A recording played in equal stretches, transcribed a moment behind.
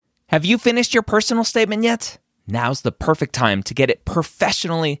Have you finished your personal statement yet? Now's the perfect time to get it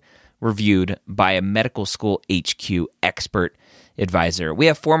professionally reviewed by a medical school HQ expert advisor. We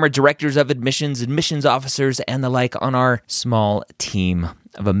have former directors of admissions, admissions officers, and the like on our small team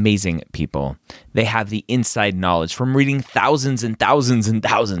of amazing people. They have the inside knowledge from reading thousands and thousands and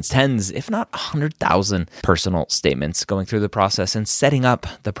thousands, tens, if not 100,000 personal statements, going through the process and setting up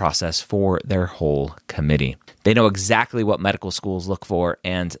the process for their whole committee. They know exactly what medical schools look for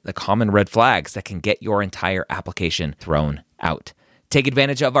and the common red flags that can get your entire application thrown out. Take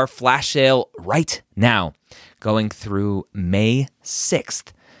advantage of our flash sale right now, going through May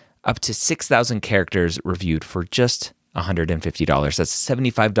 6th, up to 6,000 characters reviewed for just $150. That's a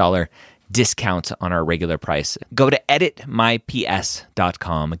 $75 discount on our regular price. Go to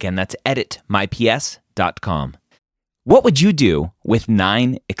editmyps.com. Again, that's editmyps.com. What would you do with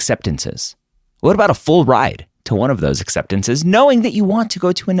 9 acceptances? What about a full ride to one of those acceptances, knowing that you want to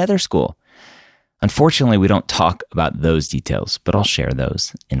go to another school? Unfortunately, we don't talk about those details, but I'll share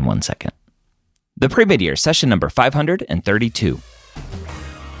those in 1 second. The Pre-Mid-Year, session number 532.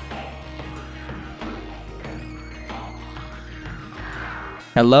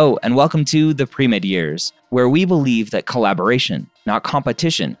 Hello, and welcome to the Pre-Mid-Years, where we believe that collaboration, not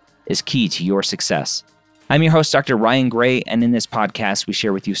competition, is key to your success. I'm your host, Dr. Ryan Gray, and in this podcast, we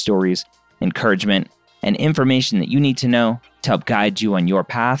share with you stories, encouragement, and information that you need to know to help guide you on your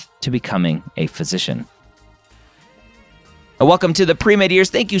path to becoming a physician. Welcome to the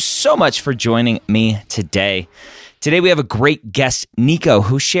Pre-Mid-Years. Thank you so much for joining me today. Today we have a great guest, Nico,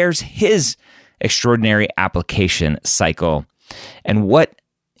 who shares his extraordinary application cycle and what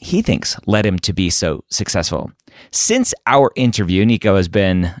he thinks led him to be so successful. Since our interview, Nico has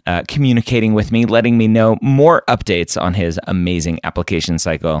been communicating with me, letting me know more updates on his amazing application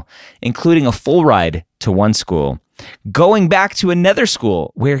cycle, including a full ride to one school, going back to another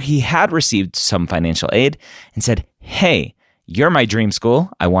school where he had received some financial aid and said, "Hey, you're my dream school.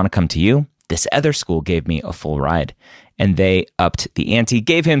 I want to come to you." This other school gave me a full ride, and they upped the ante,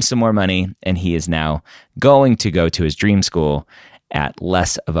 gave him some more money, and he is now going to go to his dream school at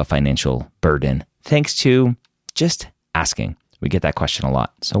less of a financial burden, thanks to just asking. We get that question a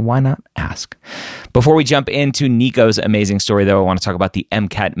lot, so why not ask? Before we jump into Nico's amazing story, though, I want to talk about the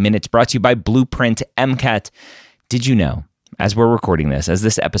MCAT Minutes, brought to you by Blueprint MCAT. Did you know, as we're recording this, as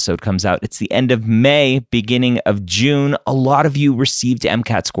this episode comes out, it's the end of May, beginning of June. A lot of you received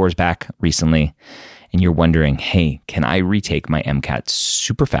MCAT scores back recently, and you're wondering, hey, can I retake my MCAT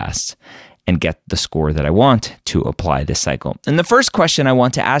super fast and get the score that I want to apply this cycle? And the first question I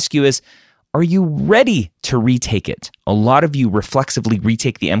want to ask you is, are you ready to retake it? A lot of you reflexively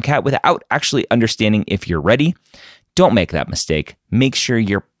retake the MCAT without actually understanding if you're ready. Don't make that mistake. Make sure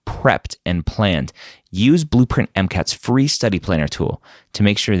you're prepped and planned. Use Blueprint MCAT's free study planner tool to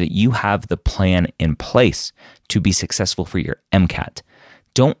make sure that you have the plan in place to be successful for your MCAT.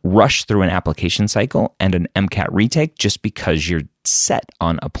 Don't rush through an application cycle and an MCAT retake just because you're set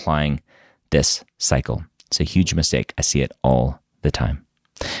on applying this cycle. It's a huge mistake. I see it all the time.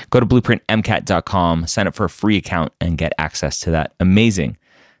 Go to blueprintmcat.com, sign up for a free account, and get access to that amazing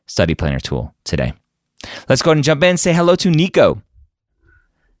study planner tool today. Let's go ahead and jump in and say hello to Nico.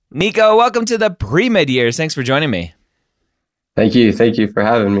 Nico, welcome to the Pre-Mid-Years. Thanks for joining me. Thank you. Thank you for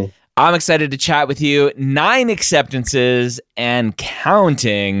having me. I'm excited to chat with you. 9 acceptances and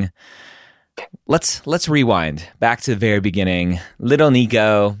counting. Let's rewind back to the very beginning. Little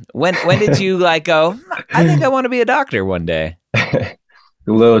Nico, when did you go, I think I want to be a doctor one day?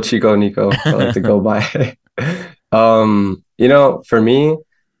 Little Chico Nico, I like to go by. For me,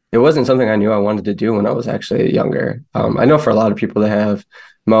 it wasn't something I knew I wanted to do when I was actually younger. I know for a lot of people, they have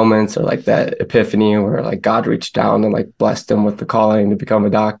moments or like that epiphany where like God reached down and like blessed them with the calling to become a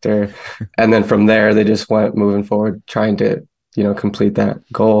doctor. And then from there, they just went moving forward, trying to, complete that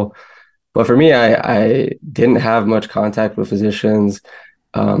goal. But for me, I didn't have much contact with physicians.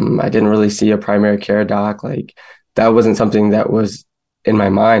 I didn't really see a primary care doc. Like that wasn't something that was in my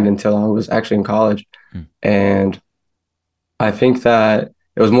mind until I was actually in college. And I think that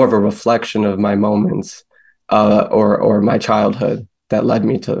it was more of a reflection of my moments or my childhood that led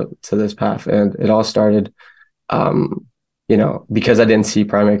me to this path. And it all started, because I didn't see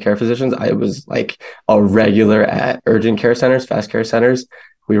primary care physicians. I was like a regular at urgent care centers, fast care centers.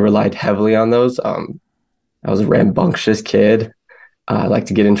 We relied heavily on those. I was a rambunctious kid. I like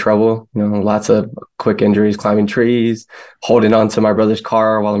to get in trouble, lots of quick injuries, climbing trees, holding on to my brother's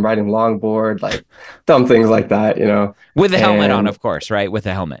car while I'm riding longboard, like dumb things like that, With the helmet on, of course, right? With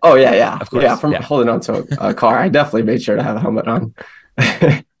the helmet. Oh, yeah. Of course. Yeah, holding on to a car. I definitely made sure to have a helmet on.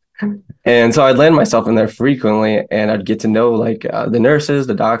 And so I'd land myself in there frequently, and I'd get to know like the nurses,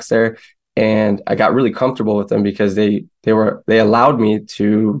 the docs there, and I got really comfortable with them because they allowed me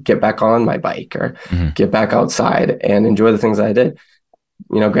to get back on my bike or get back outside and enjoy the things I did.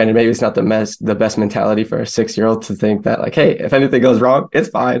 Granted, maybe it's not the best mentality for a 6-year-old to think that like, hey, if anything goes wrong, it's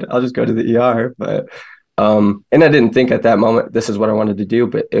fine. I'll just go to the ER. But and I didn't think at that moment this is what I wanted to do,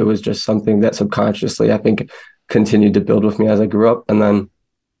 but it was just something that subconsciously I think continued to build with me as I grew up. And then,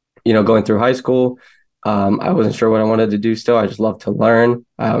 going through high school, I wasn't sure what I wanted to do still. I just loved to learn.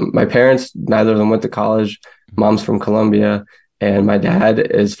 My parents, neither of them went to college. Mom's from Colombia and my dad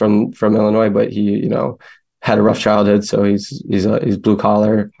is from Illinois, but he, had a rough childhood. So he's blue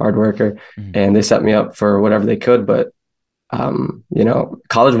collar, hard worker, and they set me up for whatever they could. But,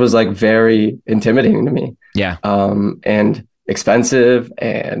 college was like very intimidating to me. Yeah. And expensive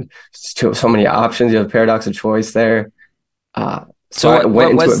and so many options. You have a paradox of choice there. So I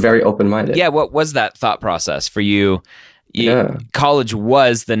went into it very open-minded. Yeah. What was that thought process for you? College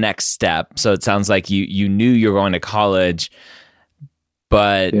was the next step. So it sounds like you knew you were going to college,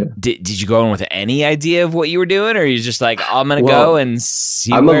 but did you go in with any idea of what you were doing, or are you just like, I'm going to go and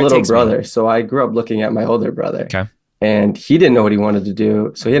see I'm where a it little takes brother. me? So I grew up looking at my older brother. Okay. And he didn't know what he wanted to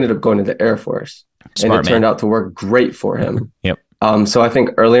do. So he ended up going to the Air Force. Smart, and it turned out to work great for him. Yep. So I think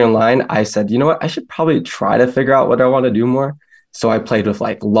earlier in line, I said, you know what, I should probably try to figure out what I want to do more. So I played with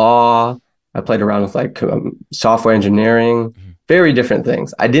like law. I played around with like software engineering, very different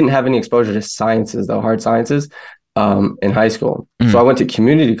things. I didn't have any exposure to sciences, though, hard sciences, in high school. So I went to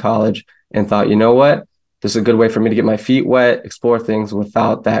community college and thought, you know what, this is a good way for me to get my feet wet, explore things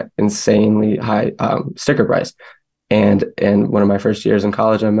without that insanely high sticker price. And one of my first years in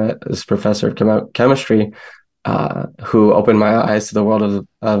college, I met this professor of chemistry who opened my eyes to the world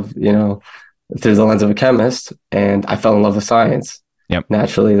of through the lens of a chemist, and I fell in love with science. Yep.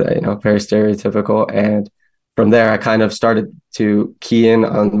 Naturally, very stereotypical. And from there, I kind of started to key in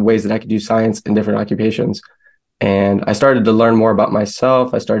on ways that I could do science in different occupations. And I started to learn more about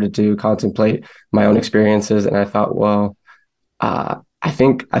myself. I started to contemplate my own experiences, and I thought, well, I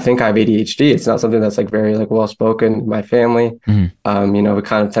think I have ADHD. It's not something that's like very like well spoken in my family. We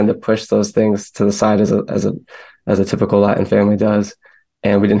kind of tend to push those things to the side as a typical Latin family does,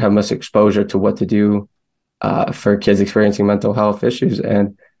 and we didn't have much exposure to what to do for kids experiencing mental health issues.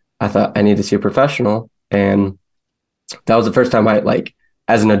 And I thought I need to see a professional, and that was the first time I like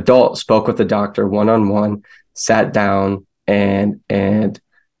as an adult spoke with a doctor one-on-one, sat down and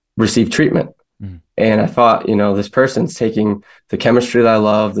received treatment. And I thought, this person's taking the chemistry that I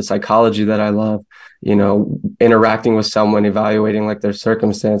love, the psychology that I love, interacting with someone, evaluating like their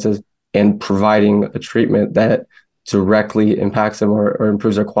circumstances and providing a treatment that directly impacts them or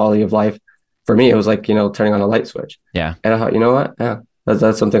improves their quality of life. For me, it was like, turning on a light switch. Yeah. And I thought, you know what? Yeah,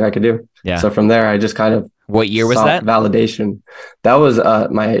 that's something I could do. Yeah. So from there, I just kind of. What year was that? Validation. That was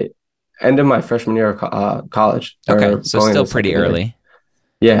my end of my freshman year of college. Okay. So still pretty early.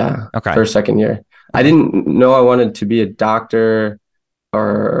 Yeah. Okay. First, second year. I didn't know I wanted to be a doctor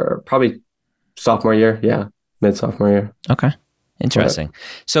or probably sophomore year. Yeah. Mid-sophomore year. Okay. Interesting. Okay.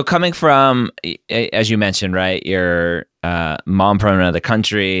 So coming from, as you mentioned, right, your mom from another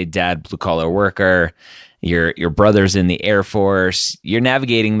country, dad blue collar worker, your brother's in the Air Force, you're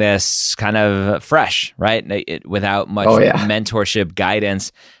navigating this kind of fresh, right? Without much mentorship,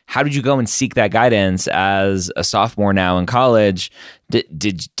 guidance. How did you go and seek that guidance as a sophomore now in college?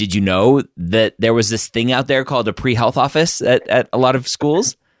 Did you know that there was this thing out there called a pre-health office at a lot of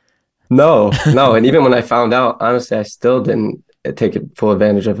schools? No. And even when I found out, honestly, I still didn't take full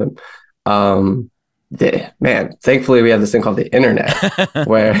advantage of him. Man, thankfully we have this thing called the internet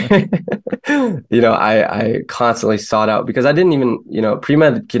where, I constantly sought out because I didn't even,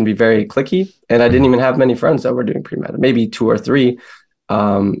 pre-med can be very cliquey, and I didn't even have many friends that were doing pre-med, maybe 2 or 3.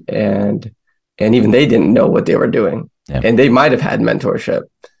 And even they didn't know what they were doing, and they might've had mentorship.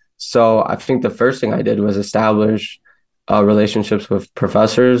 So I think the first thing I did was establish relationships with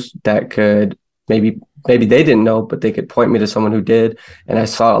professors that could maybe they didn't know, but they could point me to someone who did. And I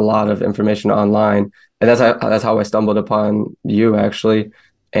saw a lot of information online, and that's how I stumbled upon you actually.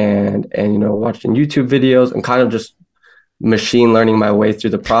 And watching YouTube videos and kind of just machine learning my way through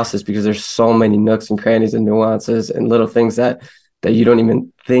the process, because there's so many nooks and crannies and nuances and little things that you don't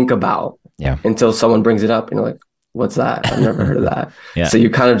even think about until someone brings it up and you're like, what's that? I've never heard of that. So you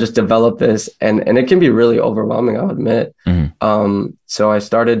kind of just develop this, and it can be really overwhelming, I'll admit. So I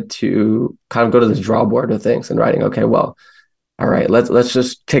started to kind of go to this draw board of things and writing, okay, well, all right, let's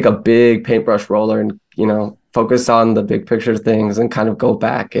just take a big paintbrush roller and, focus on the big picture things and kind of go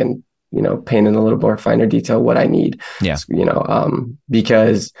back and paint in a little more finer detail what I need. Yeah.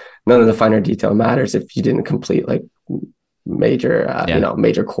 Because none of the finer detail matters if you didn't complete like major,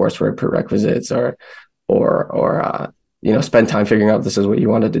 major coursework prerequisites or spend time figuring out this is what you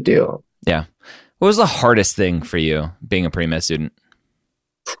wanted to do. Yeah. What was the hardest thing for you being a pre-med student?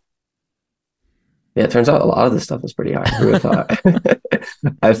 Yeah, it turns out a lot of this stuff is pretty hard. Who would have thought?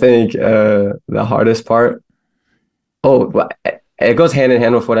 I think the hardest part, it goes hand in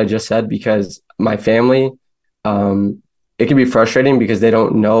hand with what I just said, because my family, it can be frustrating because they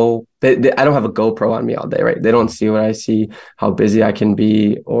don't know, I don't have a GoPro on me all day, right? They don't see what I see, how busy I can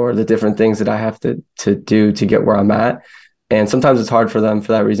be, or the different things that I have to do to get where I'm at. And sometimes it's hard for them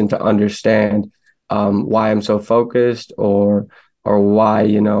for that reason to understand why I'm so focused, or why,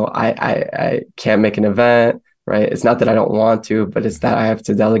 I can't make an event, right? It's not that I don't want to, but it's that I have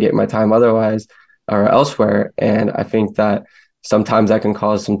to delegate my time otherwise or elsewhere. And I think that sometimes that can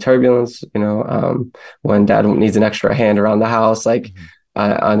cause some turbulence, when dad needs an extra hand around the house, like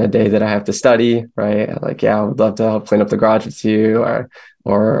on a day that I have to study, right? Like, yeah, I would love to help clean up the garage with you,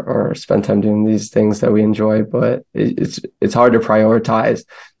 or spend time doing these things that we enjoy, but it's hard to prioritize.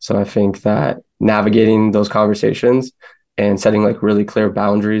 So I think that navigating those conversations and setting like really clear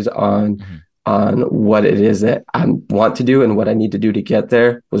boundaries on what it is that I want to do and what I need to do to get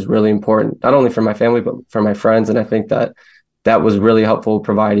there was really important, not only for my family, but for my friends. And I think that was really helpful,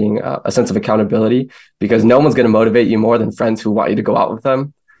 providing a sense of accountability, because no one's going to motivate you more than friends who want you to go out with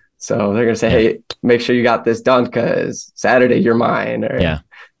them. So they're going to say, hey, make sure you got this done because Saturday you're mine.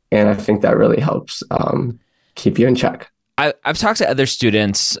 And I think that really helps keep you in check. I've talked to other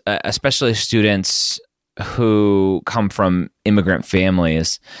students, especially students who come from immigrant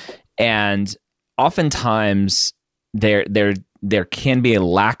families, and oftentimes there can be a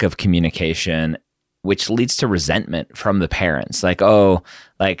lack of communication, which leads to resentment from the parents. Like,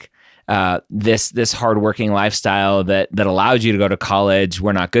 this hardworking lifestyle that allowed you to go to college,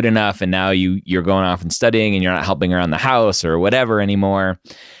 we're not good enough, and now you're going off and studying, and you're not helping around the house or whatever anymore.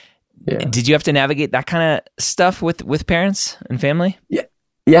 Yeah. Did you have to navigate that kind of stuff with parents and family?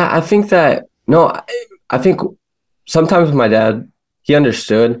 Yeah. I think that I think sometimes with my dad, he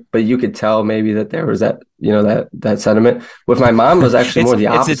understood, but you could tell maybe that there was that sentiment. With my mom, it was actually more the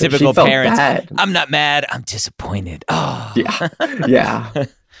opposite. It's a typical parent. Bad. I'm not mad. I'm disappointed. Oh, yeah.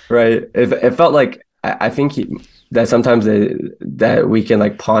 Right. It felt like I think that sometimes that we can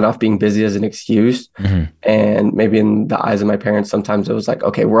like pawn off being busy as an excuse, and maybe in the eyes of my parents, sometimes it was like,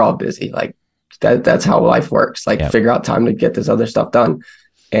 okay, we're all busy. Like that's how life works. Like figure out time to get this other stuff done.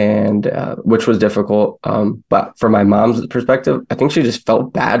 And which was difficult. But from my mom's perspective, I think she just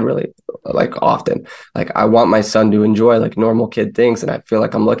felt bad really, like often. Like I want my son to enjoy like normal kid things, and I feel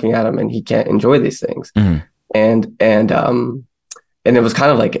like I'm looking at him and he can't enjoy these things. And it was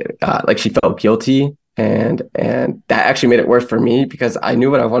kind of like she felt guilty, and that actually made it worse for me because I knew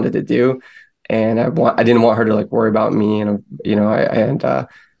what I wanted to do, and I didn't want her to like worry about me, and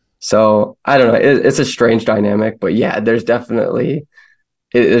so I don't know. It's a strange dynamic, but yeah, there's definitely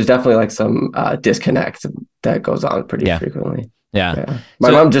like some disconnect that goes on pretty frequently. Yeah. My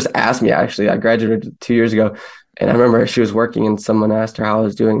mom just asked me, actually, I graduated 2 years ago, and I remember she was working and someone asked her how I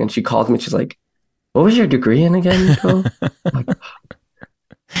was doing, and she called me. She's like, what was your degree in again, Nico? Like,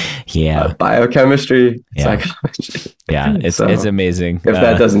 biochemistry, psychology. Yeah, it's amazing. If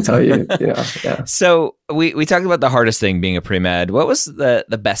that doesn't tell you, yeah. So we talked about the hardest thing being a pre-med. What was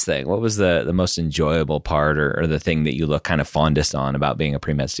the best thing? What was the most enjoyable part, or the thing that you look kind of fondest on about being a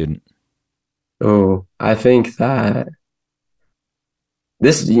pre-med student? Oh, I think that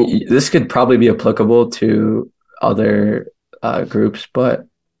this could probably be applicable to other groups, but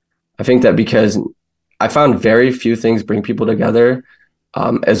I think that because I found very few things bring people together,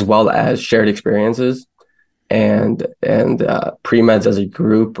 as well as shared experiences, and pre-meds as a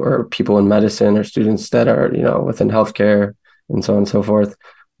group, or people in medicine, or students that are within healthcare and so on and so forth,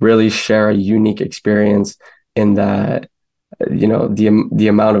 really share a unique experience in that the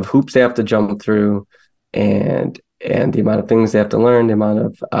amount of hoops they have to jump through, and the amount of things they have to learn, the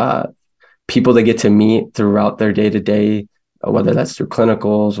amount of people they get to meet throughout their day-to-day, whether that's through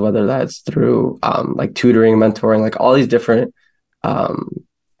clinicals, whether that's through like tutoring, mentoring, like all these different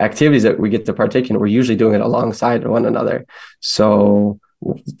activities that we get to partake in. We're usually doing it alongside one another. So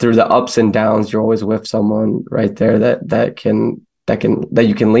through the ups and downs, you're always with someone right there that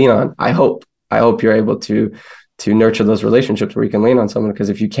you can lean on. I hope you're able to nurture those relationships where you can lean on someone, because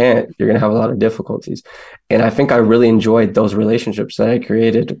if you can't, you're going to have a lot of difficulties. And I think I really enjoyed those relationships that I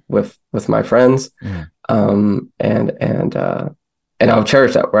created with my friends. And I'll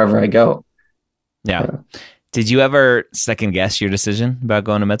cherish that wherever I go. Yeah. Did you ever second guess your decision about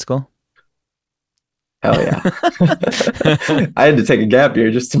going to med school? Hell yeah. I had to take a gap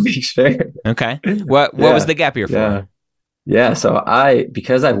year just to make sure. Okay. What was the gap year for? Yeah. Yeah. So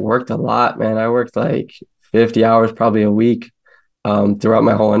because I worked a lot, man, I worked like 50 hours probably a week throughout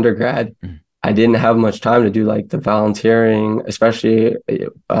my whole undergrad. Mm. I didn't have much time to do like the volunteering, especially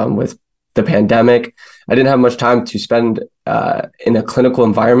with the pandemic. I didn't have much time to spend in a clinical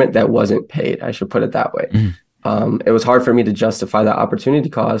environment that wasn't paid. I should put it that way. Mm. It was hard for me to justify that opportunity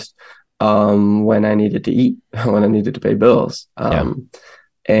cost when I needed to eat, when I needed to pay bills. And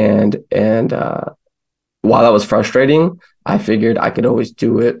while that was frustrating, I figured I could always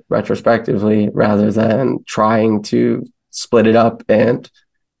do it retrospectively rather than trying to split it up and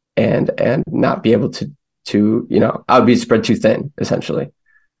not be able to I would be spread too thin essentially.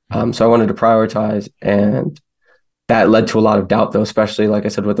 So I wanted to prioritize, and that led to a lot of doubt though, especially like I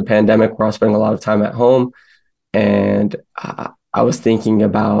said, with the pandemic where I was spending a lot of time at home, and I was thinking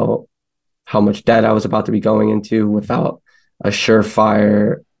about how much debt I was about to be going into without a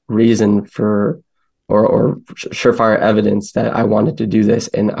surefire reason for or surefire evidence that I wanted to do this,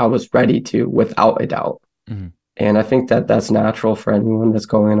 and I was ready to without a doubt. Mm-hmm. And I think that that's natural for anyone that's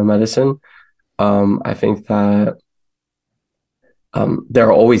going into medicine. I think that there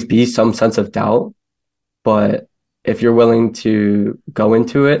will always be some sense of doubt, but if you're willing to go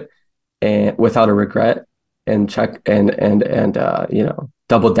into it and without a regret and check and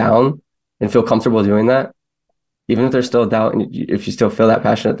double down and feel comfortable doing that, even if there's still a doubt and if you still feel that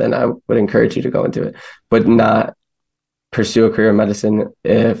passionate, then I would encourage you to go into it, but not pursue a career in medicine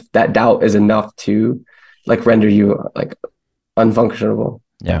if that doubt is enough to like render you like unfunctionable.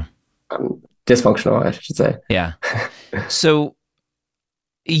 Yeah. Dysfunctional, I should say. Yeah. So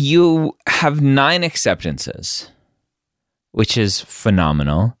you have 9 acceptances, which is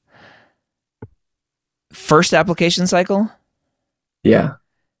phenomenal. First application cycle? Yeah.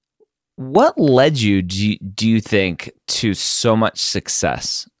 What led you, do you think, to so much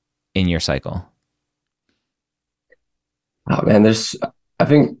success in your cycle? Oh man, I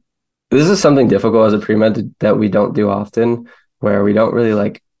think this is something difficult as a pre-med that we don't do often, where we don't really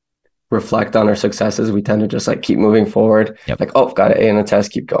like reflect on our successes. We tend to just like keep moving forward. Yep. Like, oh, got an A in a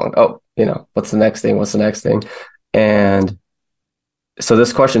test, keep going. Oh, what's the next thing? What's the next thing? And so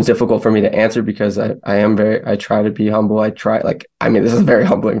this question is difficult for me to answer because I try to be humble. This is a very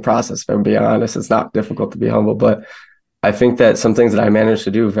humbling process. If I'm being honest, it's not difficult to be humble, but I think that some things that I managed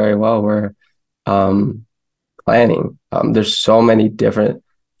to do very well were planning. There's so many different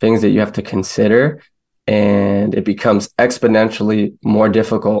things that you have to consider, and it becomes exponentially more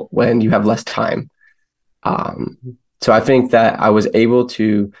difficult when you have less time. So I think that I was able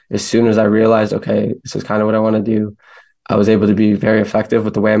to, as soon as I realized, okay, this is kind of what I want to do, I was able to be very effective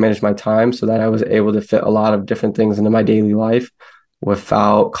with the way I managed my time so that I was able to fit a lot of different things into my daily life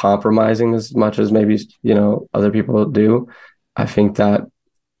without compromising as much as maybe, other people do. I think that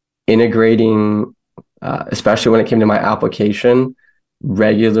integrating, especially when it came to my application,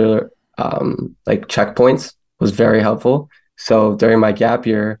 regular like checkpoints was very helpful. So during my gap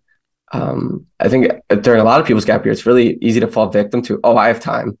year, I think during a lot of people's gap year, it's really easy to fall victim to, oh, I have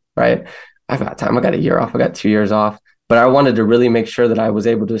time, right? I've got time. I got a year off. I got 2 years off. But I wanted to really make sure that I was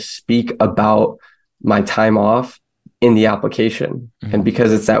able to speak about my time off in the application. Mm-hmm. And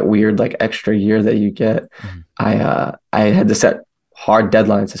because it's that weird, like extra year that you get, mm-hmm. I had to set hard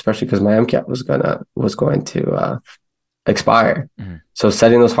deadlines, especially because my MCAT was going to expire. Mm-hmm. So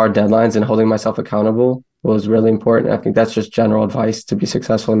setting those hard deadlines and holding myself accountable was really important. I think that's just general advice to be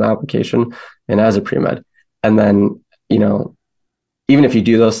successful in the application and as a pre-med. And then, even if you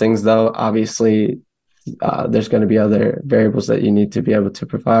do those things though, obviously there's going to be other variables that you need to be able to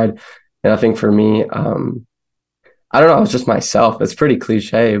provide. And I think for me, I don't know, it's just myself. It's pretty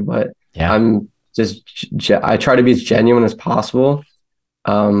cliche, but yeah. I try to be as genuine as possible.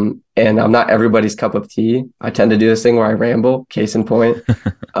 And I'm not everybody's cup of tea. I tend to do this thing where I ramble, case in point.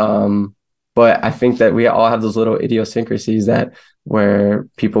 But I think that we all have those little idiosyncrasies where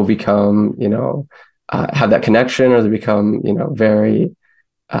people become, have that connection, or they become, very,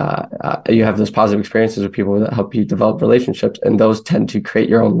 you have those positive experiences with people that help you develop relationships, and those tend to create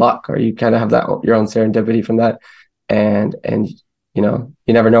your own luck, or you kind of have your own serendipity from that. And, you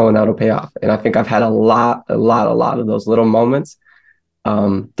never know when that'll pay off. And I think I've had a lot of those little moments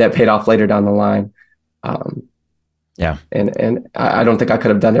that paid off later down the line. Yeah. And I don't think I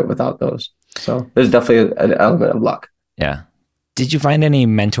could have done it without those. So there's definitely an element of luck. Yeah. Did you find any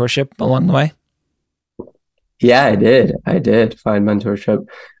mentorship along the way? Yeah, I did find mentorship.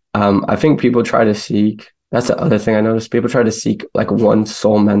 I think people try to seek, that's the other thing I noticed. People try to seek like one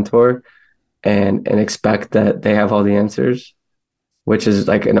sole mentor and expect that they have all the answers. which is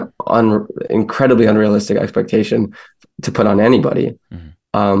like an incredibly unrealistic expectation to put on anybody.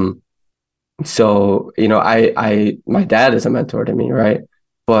 So, my dad is a mentor to me, right?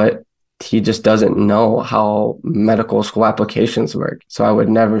 But he just doesn't know how medical school applications work. So I would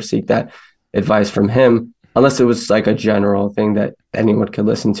never seek that advice from him unless it was like a general thing that anyone could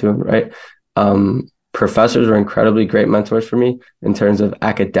listen to, right? Professors are incredibly great mentors for me in terms of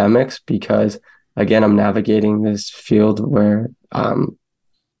academics, because again, I'm navigating this field where,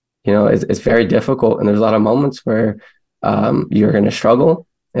 it's very difficult. And there's a lot of moments where you're going to struggle.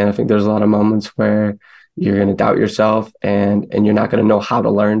 And I think there's a lot of moments where you're going to doubt yourself and you're not going to know how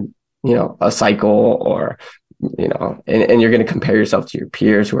to learn, a cycle, or, and you're going to compare yourself to your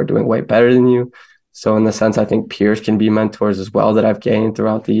peers who are doing way better than you. So in the sense, I think peers can be mentors as well that I've gained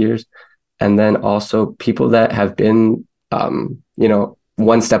throughout the years. And then also people that have been,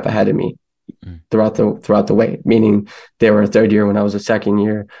 one step ahead of me throughout the way, meaning they were a third year when I was a second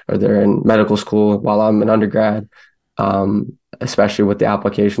year, or they're in medical school while I'm an undergrad. Especially with the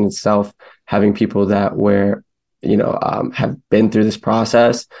application itself, having people that have been through this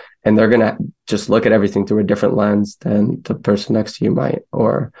process, and they're going to just look at everything through a different lens than the person next to you might.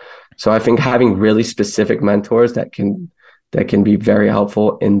 So I think having really specific mentors that can be very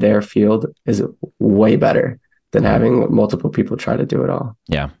helpful in their field is way better than having multiple people try to do it all.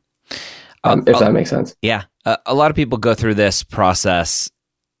 Yeah. If that makes sense. Yeah. A lot of people go through this process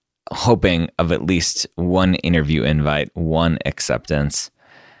hoping of at least one interview invite, one acceptance.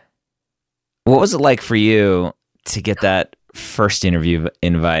 What was it like for you to get that first interview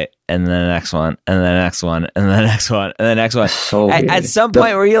invite, and then the next one, and then the next one, and then the next one, and the next one? So at some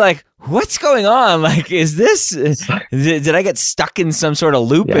point where you're like, what's going on? Like, is this, did I get stuck in some sort of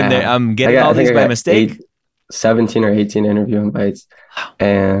loop and I'm getting all these by mistake? 17 or 18 interview invites.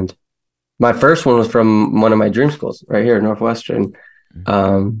 And my first one was from one of my dream schools right here at Northwestern.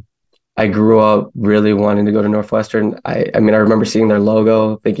 I grew up really wanting to go to Northwestern. I remember seeing their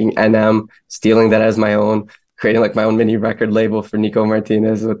logo, thinking NM, stealing that as my own, creating like my own mini record label for Nico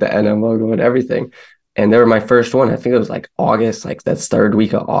Martinez with the NM logo and everything. And they were my first one. I think it was like August, like that third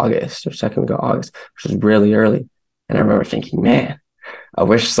week of August or second week of August, which was really early. And I remember thinking, man, I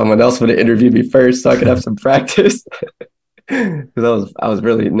wish someone else would have interviewed me first so I could have some practice. Because I was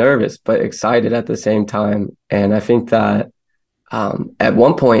really nervous, but excited at the same time. And I think that at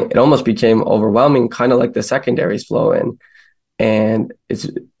one point, it almost became overwhelming, kind of like the secondaries flow in. And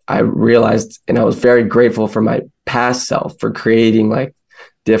I realized, and I was very grateful for my past self for creating like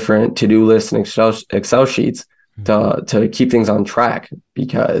different to-do lists and Excel sheets to keep things on track,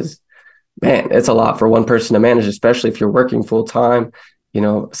 because, man, it's a lot for one person to manage, especially if you're working full time,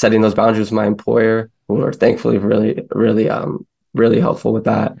 setting those boundaries with my employer, who are thankfully really, really, really helpful with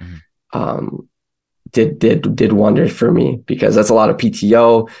that. Did wonders for me, because that's a lot of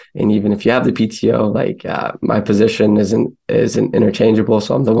PTO. And even if you have the PTO, like my position isn't interchangeable.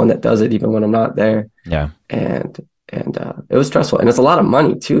 So I'm the one that does it even when I'm not there. Yeah. And it was stressful, and it's a lot of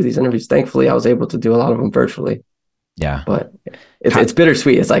money too. These interviews, thankfully, I was able to do a lot of them virtually. Yeah. But it's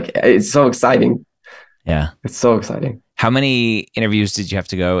bittersweet. It's like, it's so exciting. Yeah. It's so exciting. How many interviews did you have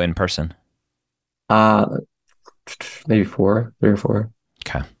to go in person? Maybe 3 or 4.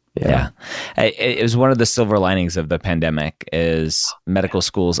 Okay. Yeah. It was one of the silver linings of the pandemic is medical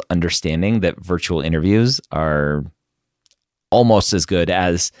schools understanding that virtual interviews are almost as good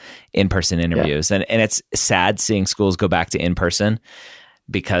as in-person interviews. And it's sad seeing schools go back to in-person,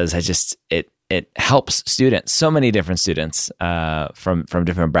 because it helps students, so many different students from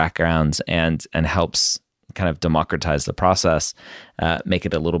different backgrounds, and helps kind of democratize the process, make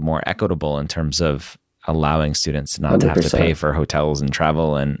it a little more equitable in terms of allowing students not 100%. To have to pay for hotels and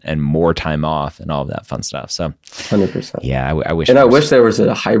travel and more time off and all of that fun stuff. So 100%. Yeah, I wish. And I wish there was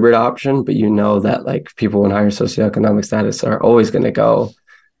a hybrid option, but that like people in higher socioeconomic status are always going to go,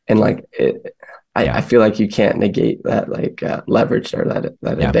 and like I feel like you can't negate that like leverage or that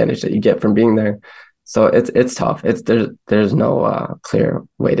advantage that you get from being there. So it's tough. There's no clear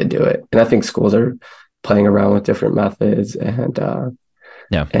way to do it. And I think schools are playing around with different methods and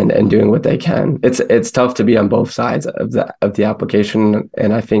doing what they can. It's tough to be on both sides of the application.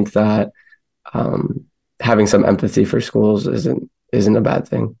 And I think that having some empathy for schools isn't a bad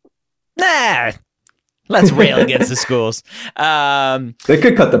thing. Nah. Let's rail against the schools. They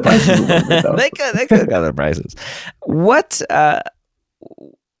could cut the prices a little bit, though. They could cut the prices. What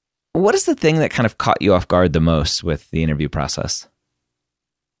is the thing that kind of caught you off guard the most with the interview process?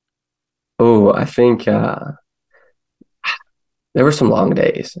 Oh, I think there were some long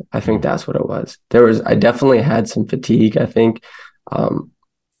days. I think that's what it was. I definitely had some fatigue. I think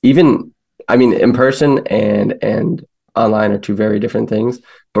in person and online are two very different things.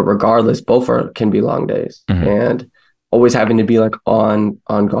 But regardless, both can be long days, Mm-hmm. and always having to be like on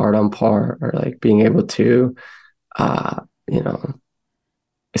guard, on par, or like being able to, you know,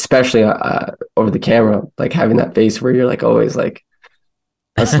 especially over the camera, like having that face where you're like always like,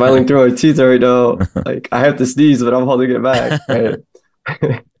 I'm smiling through my teeth right now. Like I have to sneeze, but I'm holding it back. Right.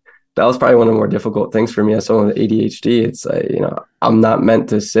 That was probably one of the more difficult things for me as someone with ADHD. It's like, I'm not meant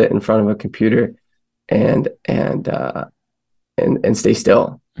to sit in front of a computer and stay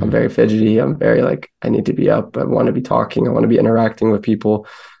still. I'm very fidgety. I'm very like, I need to be up. I want to be talking. I want to be interacting with people.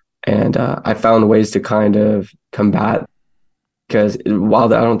 And I found ways to kind of combat, because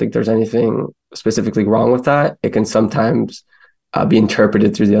while I don't think there's anything specifically wrong with that, it can sometimes be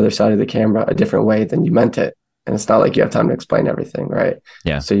interpreted through the other side of the camera a different way than you meant it. And it's not like you have time to explain everything, right?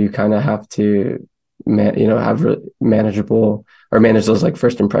 Yeah. So you kind of have to, have manageable or manage those like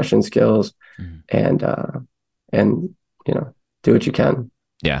first impression skills, and do what you can.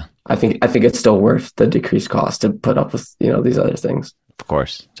 Yeah. I think it's still worth the decreased cost to put up with, these other things. Of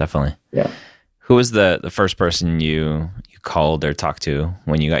course, definitely. Yeah. Who was the first person you called or talked to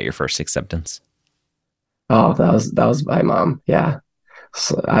when you got your first acceptance? Oh, that was my mom. Yeah.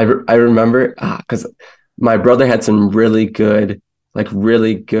 So I remember because my brother had some really good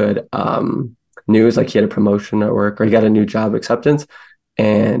news. Like he had a promotion at work, or he got a new job acceptance.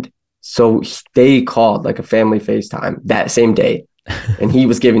 And so they called like a family FaceTime that same day, and he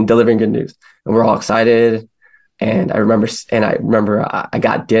was delivering good news, and we're all excited. And I remember I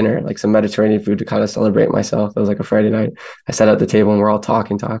got dinner, like some Mediterranean food to kind of celebrate myself. It was like a Friday night. I sat at the table and we're all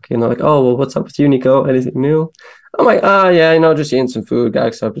talking. And they're like, "Oh, well, what's up with you, Nico? Anything new?" I'm like, yeah, just eating some food, got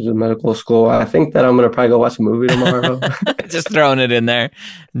accepted to medical school. I think that I'm going to probably go watch a movie tomorrow. Just throwing it in there.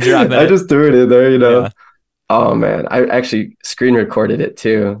 I just threw it in there, Yeah. Oh man, I actually screen recorded it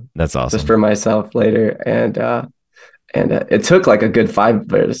too. That's awesome. Just for myself later. And it took like a good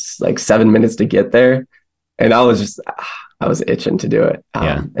 7 minutes to get there. And I was itching to do it.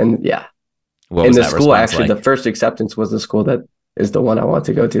 And yeah. What was in the that school, actually, like? the first acceptance was the school that is the one I want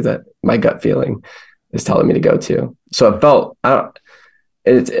to go to, that my gut feeling is telling me to go to. So it felt,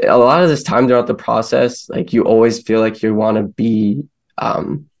 it's a lot of this time throughout the process, like you always feel like you want to be,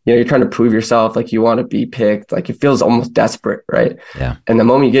 you're trying to prove yourself, like you want to be picked, like it feels almost desperate, right? Yeah. And the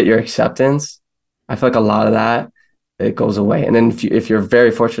moment you get your acceptance, I feel like a lot of that, it goes away. And then if you're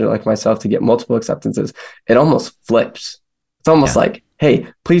very fortunate like myself to get multiple acceptances, it almost flips. It's almost like, hey,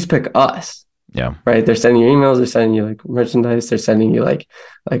 please pick us. Yeah. Right. They're sending you emails, they're sending you like merchandise, they're sending you like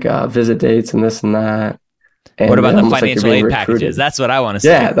visit dates and this and that. And what about the financial aid packages? That's what I want to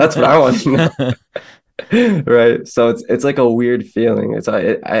say. Yeah, that's what I want to know. Right. So it's like a weird feeling.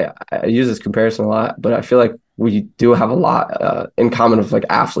 I use this comparison a lot, but I feel like we do have a lot in common with like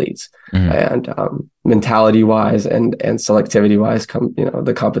athletes, and mentality wise and selectivity wise,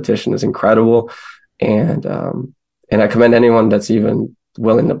 the competition is incredible. And I commend anyone that's even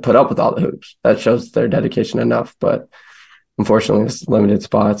willing to put up with all the hoops. That shows their dedication enough, but unfortunately it's limited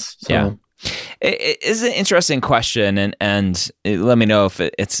spots. So. Yeah. It is an interesting question, and let me know if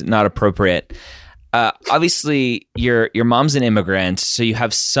it's not appropriate. Obviously, your mom's an immigrant, so you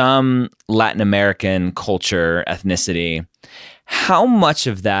have some Latin American culture, ethnicity. How much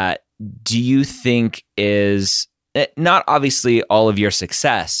of that do you think is not obviously all of your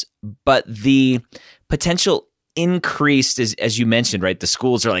success, but the potential increased, as you mentioned, right? The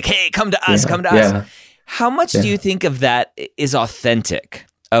schools are like, hey, come to us, come to us. How much do you think of that is authentic?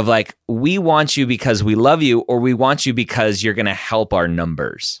 Of like, we want you because we love you, or we want you because you're going to help our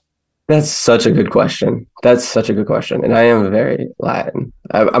numbers? That's such a good question. And I am very Latin.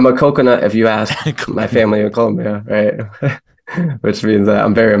 I'm a coconut, if you ask my family in Colombia, right? Which means that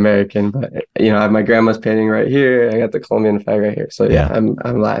I'm very American, but I have my grandma's painting right here. I got the Colombian flag right here. So yeah,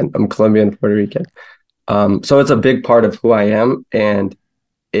 I'm Latin. I'm Colombian, Puerto Rican. So it's a big part of who I am, and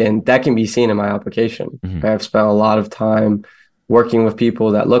that can be seen in my application. I've spent a lot of time working with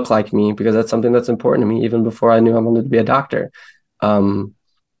people that look like me, because that's something that's important to me even before I knew I wanted to be a doctor. And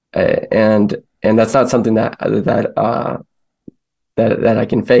that's not something that I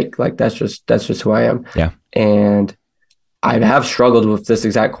can fake. Like that's just who I am. Yeah. And I have struggled with this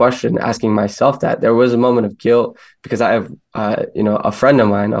exact question, asking myself that. There was a moment of guilt because I have a friend of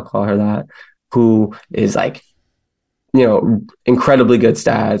mine, I'll call her that, who is like, incredibly good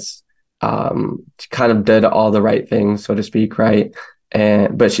stats, kind of did all the right things, so to speak, right?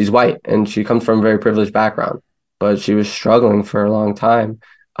 But she's white and she comes from a very privileged background, but she was struggling for a long time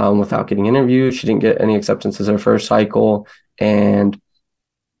without getting interviewed. She didn't get any acceptances her first cycle. And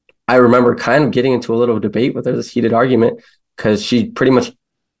I remember kind of getting into a little debate with her, this heated argument, because she pretty much,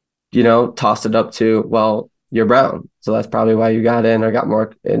 tossed it up to, well, you're brown. So that's probably why you got in or got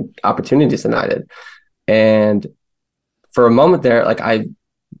more opportunities than I did. And for a moment there, like I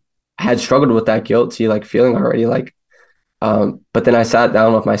had struggled with that guilty like feeling already, like, but then I sat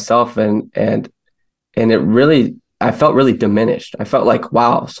down with myself and it really, I felt really diminished. I felt like,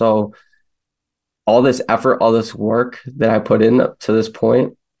 wow, so all this effort, all this work that I put in up to this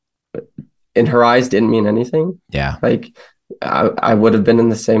point, in her eyes didn't mean anything. Yeah. Like I would have been in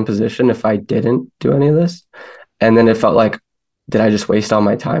the same position if I didn't do any of this. And then it felt like, did I just waste all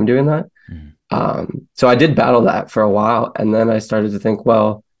my time doing that? So I did battle that for a while. And then I started to think,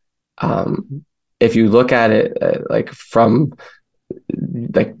 well, if you look at it like from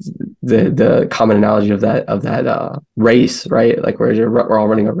like the common analogy of that race, right? Like we're all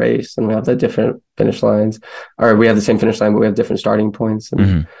running a race and we have the different finish lines, or we have the same finish line, but we have different starting points.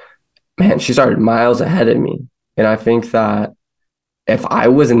 And man, she started miles ahead of me. And I think that if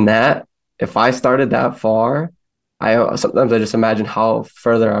I started that far, sometimes I just imagine how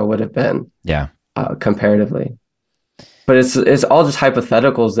further I would have been. Yeah. Comparatively. But it's all just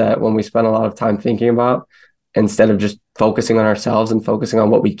hypotheticals that when we spend a lot of time thinking about, instead of just focusing on ourselves and focusing on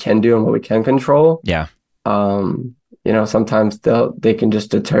what we can do and what we can control. Yeah. Sometimes they can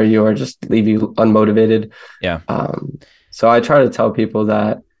just deter you or just leave you unmotivated. Yeah. So I try to tell people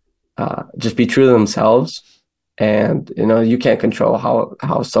that just be true to themselves, and you can't control how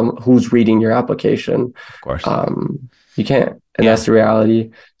who's reading your application. Of course. You can't. And that's the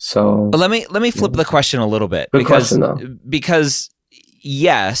reality. So but let me flip the question a little bit. Good question, though. Because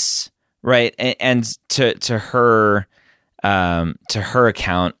yes, right. And to her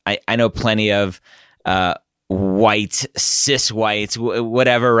account, I know plenty of white, cis whites,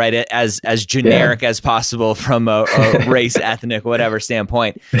 whatever, right? As generic as possible from a race, ethnic, whatever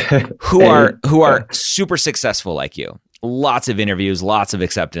standpoint, who are super successful like you. Lots of interviews, lots of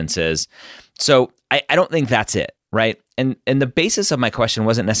acceptances. So I don't think that's it, right? And the basis of my question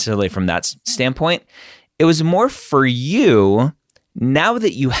wasn't necessarily from that standpoint. It was more for you, now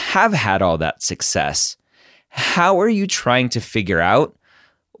that you have had all that success, how are you trying to figure out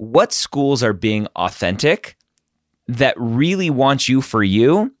what schools are being authentic, that really want you for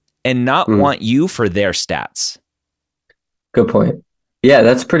you and not want you for their stats? Good point. Yeah,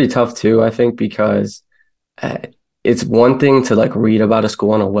 that's pretty tough too, I think, because it's one thing to like read about a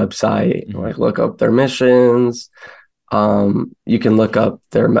school on a website, like look up their missions. You can look up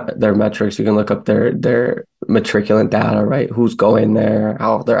their metrics. You can look up their matriculant data, right? Who's going there,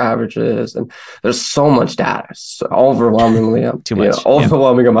 how their average is. And there's so much data, so overwhelmingly,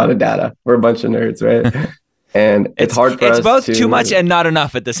 overwhelming amount of data. We're a bunch of nerds, right? And it's hard for us. It's both too much and not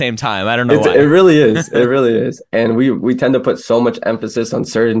enough at the same time. I don't know why. It really is. It really is. And we tend to put so much emphasis on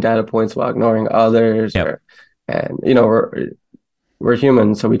certain data points while ignoring others. Yep. We're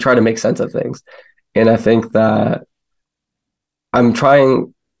human, so we try to make sense of things. And I think that I'm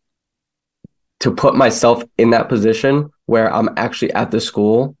trying to put myself in that position where I'm actually at the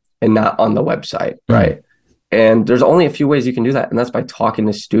school and not on the website, right? And there's only a few ways you can do that. And that's by talking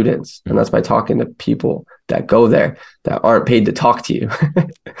to students. And that's by talking to people that go there that aren't paid to talk to you.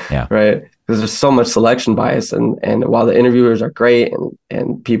 Right? Because there's so much selection bias. And while the interviewers are great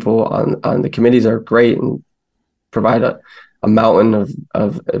and people on the committees are great and provide a mountain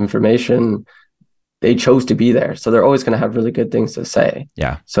of information, they chose to be there. So they're always going to have really good things to say.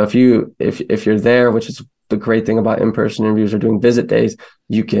 Yeah. So if you're there, which is the great thing about in-person interviews or doing visit days,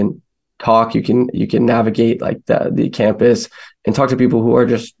 you can talk, you can navigate like the campus and talk to people who are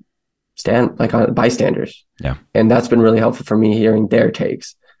just bystanders. Yeah. And that's been really helpful for me, hearing their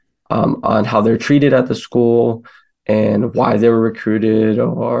takes on how they're treated at the school and why they were recruited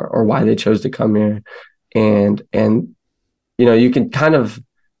or why they chose to come here. And you can kind of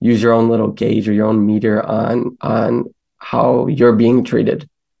use your own little gauge or your own meter on how you're being treated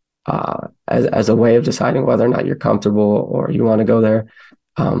as a way of deciding whether or not you're comfortable or you want to go there.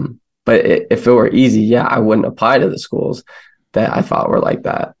 But if it were easy, I wouldn't apply to the schools that I thought were like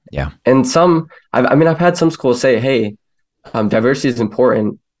that. Yeah. And I've had some schools say, hey, diversity is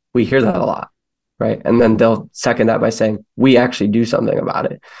important. We hear that a lot. Right. And then they'll second that by saying, we actually do something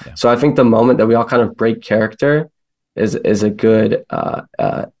about it. Yeah. So I think the moment that we all kind of break character is a good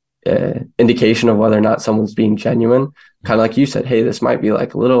indication of whether or not someone's being genuine. Kind of like you said, hey, this might be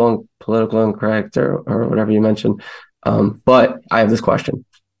like a little political incorrect or whatever you mentioned. But I have this question.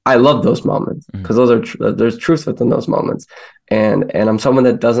 I love those moments because there's truth within those moments. And I'm someone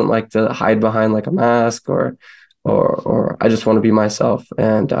that doesn't like to hide behind like a mask or I just want to be myself.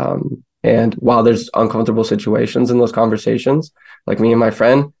 And while there's uncomfortable situations in those conversations, like me and my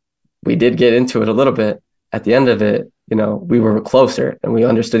friend, we did get into it a little bit. At the end of it, we were closer and we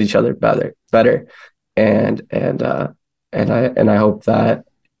understood each other better. And I hope that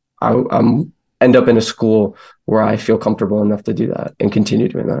I'm end up in a school where I feel comfortable enough to do that and continue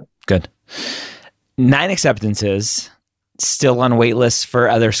doing that. Good. 9 acceptances, still on wait lists for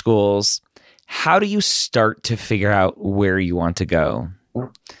other schools. How do you start to figure out where you want to go?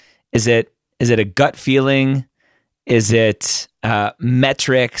 Is it a gut feeling? Is it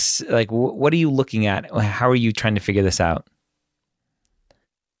metrics? Like, what are you looking at? How are you trying to figure this out?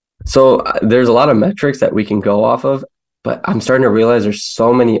 So there's a lot of metrics that we can go off of, but I'm starting to realize there's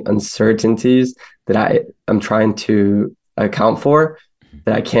so many uncertainties that I'm trying to account for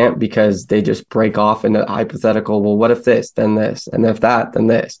that I can't, because they just break off into hypothetical. Well, what if this, then this, and if that, then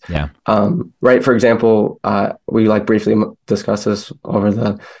this. Yeah. Right. For example, we briefly discussed this over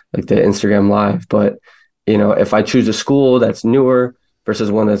the Instagram live, but if I choose a school that's newer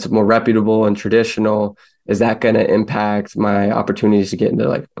versus one that's more reputable and traditional, is that going to impact my opportunities to get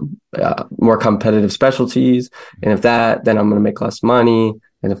into more competitive specialties? And if that, then I'm going to make less money.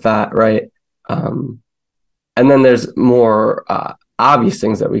 And if that, right. And then there's more obvious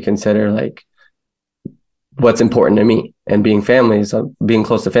things that we consider, like what's important to me, and being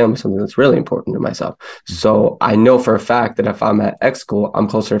close to family is something that's really important to myself. Mm-hmm. So I know for a fact that if I'm at X school, I'm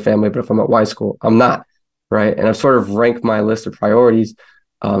closer to family, but if I'm at Y school, I'm not. Right. And I've sort of ranked my list of priorities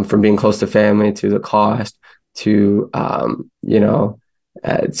from being close to family to the cost to,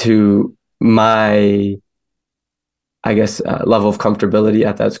 to my, I guess, level of comfortability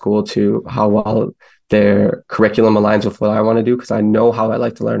at that school, to how well their curriculum aligns with what I want to do, because I know how I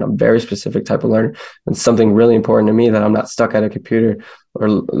like to learn. I'm a very specific type of learner, and something really important to me that I'm not stuck at a computer or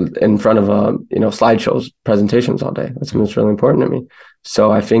in front of slideshows, presentations all day. That's something that's really important to me.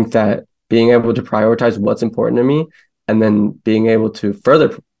 So I think that being able to prioritize what's important to me, and then being able to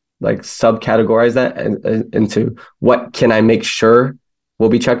further subcategorize that into what can I make sure will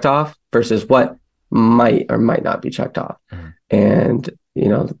be checked off versus what might or might not be checked off. Mm-hmm. And,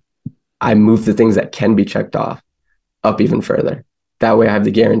 I move the things that can be checked off up even further. That way I have the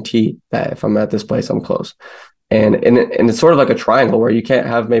guarantee that if I'm at this place, I'm close. And it's sort of like a triangle where you can't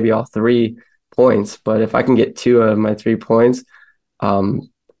have maybe all 3 points, but if I can get 2 out of my 3 points, I'm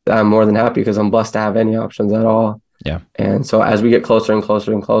more than happy, because I'm blessed to have any options at all. Yeah. And so as we get closer and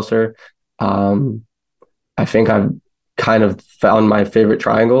closer and closer, I think I've kind of found my favorite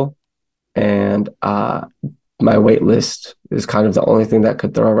triangle, and my wait list is kind of the only thing that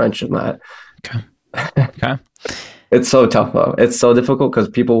could throw a wrench in that. Okay. It's so tough though. It's so difficult because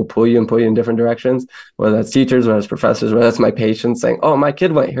people will pull you in different directions, whether that's teachers, whether that's professors, whether that's my patients saying, "Oh, my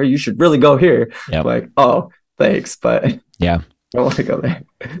kid went here. You should really go here." Yep. Like, oh, thanks, but yeah, I don't want to go there.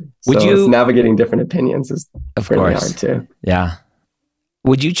 Would you navigating different opinions is really hard too. Yeah.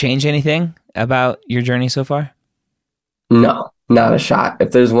 Would you change anything about your journey so far? No, not a shot.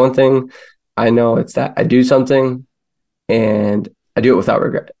 If there's one thing I know, it's that I do something and I do it without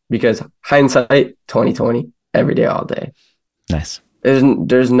regret, because hindsight 2020 every day, all day. Nice.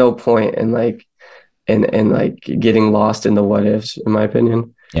 There's no point in getting lost in the what ifs, in my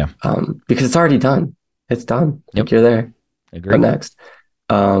opinion. Yeah. Because it's already done. It's done. Yep. You're there. Agree. What next?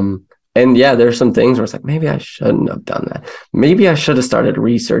 And yeah, there's some things where it's like, maybe I shouldn't have done that. Maybe I should have started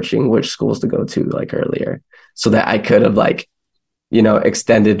researching which schools to go to earlier, so that I could have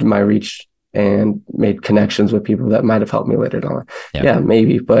extended my reach and made connections with people that might have helped me later on. Yep. Yeah,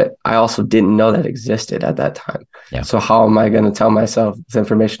 maybe, but I also didn't know that existed at that time. Yep. So how am I going to tell myself this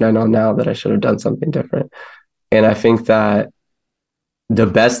information I know now that I should have done something different? And I think that the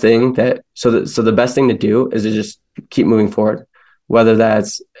best thing the best thing to do is to just keep moving forward, whether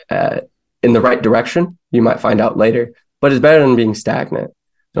that's in the right direction. You might find out later, but it's better than being stagnant.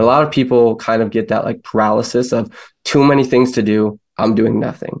 And a lot of people kind of get that paralysis of too many things to do. I'm doing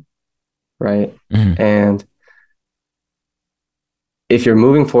nothing. Right. Mm-hmm. And if you're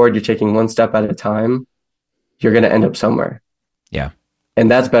moving forward, you're taking one step at a time, you're going to end up somewhere. Yeah. And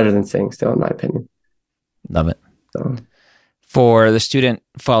that's better than staying still, in my opinion. Love it. So, for the student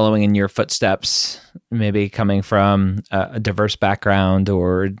following in your footsteps, maybe coming from a diverse background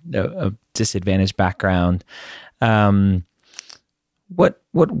or a disadvantaged background, what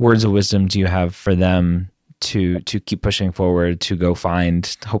words of wisdom do you have for them to keep pushing forward, to go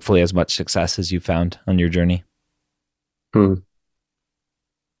find hopefully as much success as you found on your journey?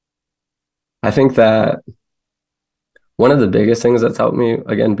 I think that one of the biggest things that's helped me,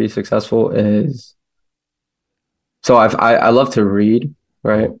 again, be successful is, so I love to read,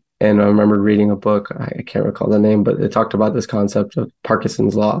 right? And I remember reading a book, I can't recall the name, but it talked about this concept of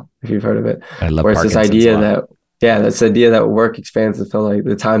Parkinson's Law, if you've heard of it. I love where it's Parkinson's this idea Law. that's the idea that work expands until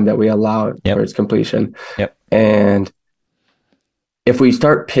the time that we allow it for its completion. Yep. And if we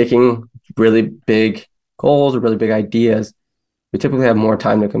start picking really big goals or really big ideas, we typically have more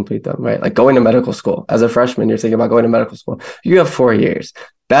time to complete them, right? Like going to medical school. As a freshman, you're thinking about going to medical school. You have 4 years.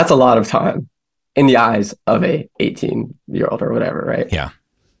 That's a lot of time in the eyes of a 18-year-old or whatever, right? Yeah.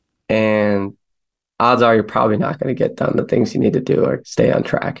 And odds are you're probably not going to get done the things you need to do or stay on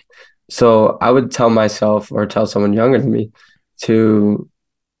track. So I would tell myself or tell someone younger than me to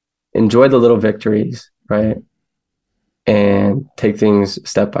enjoy the little victories, right? And take things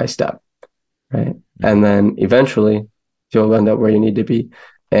step by step, right? And then eventually you'll end up where you need to be,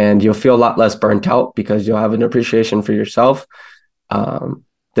 and you'll feel a lot less burnt out because you'll have an appreciation for yourself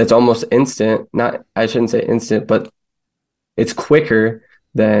that's almost instant. I shouldn't say instant, but it's quicker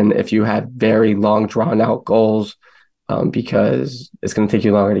than if you had very long drawn out goals, because it's going to take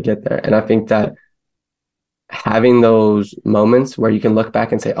you longer to get there. And I think that having those moments where you can look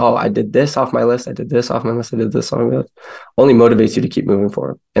back and say, oh, I did this off my list, I did this off my list, I did this off my list, only motivates you to keep moving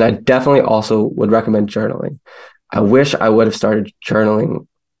forward. And I definitely also would recommend journaling. I wish I would have started journaling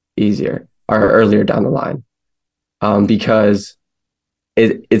easier or earlier down the line, because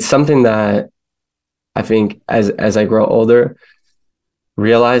it's something that I think as I grow older,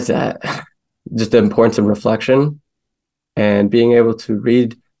 realize that just the importance of reflection and being able to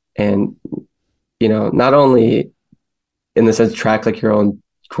read and, not only in the sense track like your own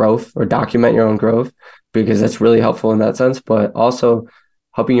growth or document your own growth, because that's really helpful in that sense, but also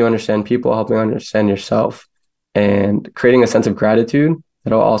helping you understand people, helping you understand yourself, and creating a sense of gratitude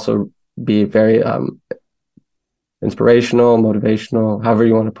that'll also be very inspirational, motivational, however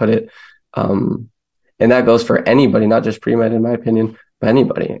you want to put it. And that goes for anybody, not just pre-med, in my opinion, but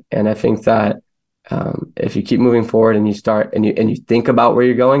anybody. And I think that if you keep moving forward and you start and you think about where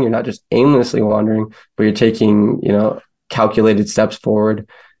you're going, you're not just aimlessly wandering, but you're taking, calculated steps forward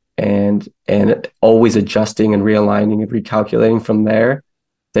and always adjusting and realigning and recalculating from there,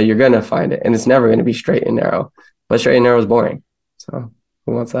 that you're going to find it. And it's never going to be straight and narrow, but straight and narrow is boring. So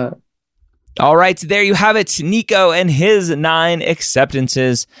who wants that? All right, there you have it, Nico and his 9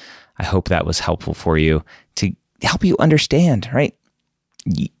 acceptances. I hope that was helpful for you to help you understand, right?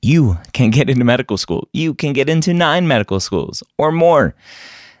 You can get into medical school. You can get into 9 medical schools or more.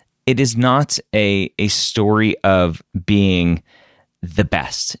 It is not a story of being the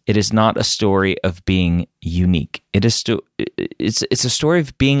best. It is not a story of being unique. It's a story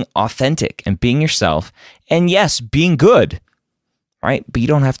of being authentic and being yourself. And yes, being good, right? But you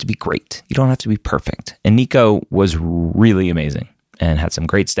don't have to be great. You don't have to be perfect. And Nico was really amazing and had some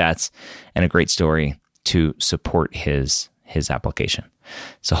great stats and a great story to support his application.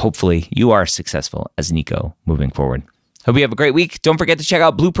 So hopefully you are successful as Nico moving forward. Hope you have a great week. Don't forget to check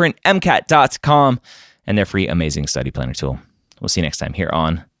out blueprintmcat.com and their free amazing study planner tool. We'll see you next time here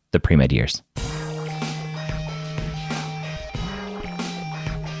on The Pre-Med Years.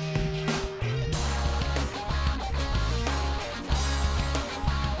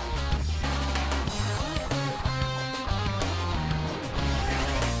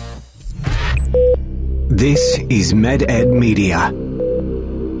 This is MedEd Media.